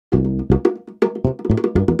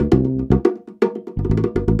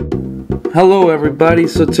Hello everybody,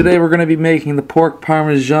 so today we're going to be making the pork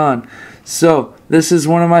parmesan. So this is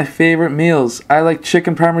one of my favorite meals. I like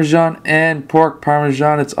chicken parmesan and pork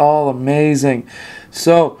parmesan. It's all amazing.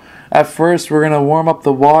 So at first we're going to warm up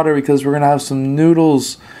the water because we're going to have some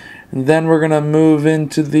noodles. And then we're going to move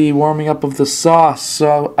into the warming up of the sauce.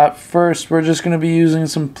 So at first we're just going to be using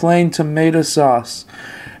some plain tomato sauce.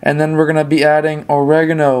 And then we're going to be adding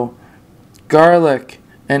oregano, garlic,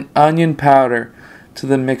 and onion powder to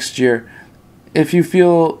the mixture. If you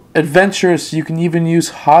feel adventurous, you can even use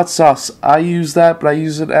hot sauce. I use that, but I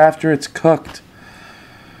use it after it's cooked.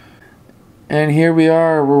 And here we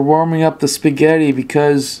are, we're warming up the spaghetti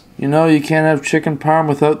because, you know, you can't have chicken parm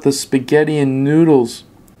without the spaghetti and noodles.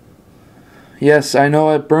 Yes, I know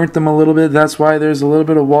I burnt them a little bit. That's why there's a little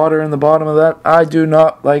bit of water in the bottom of that. I do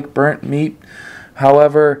not like burnt meat.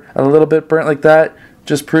 However, a little bit burnt like that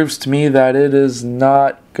just proves to me that it is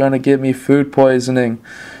not going to give me food poisoning.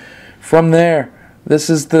 From there, this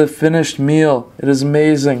is the finished meal. It is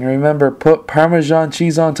amazing. Remember, put Parmesan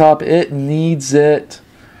cheese on top. It needs it.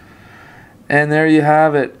 And there you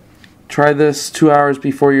have it. Try this 2 hours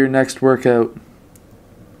before your next workout.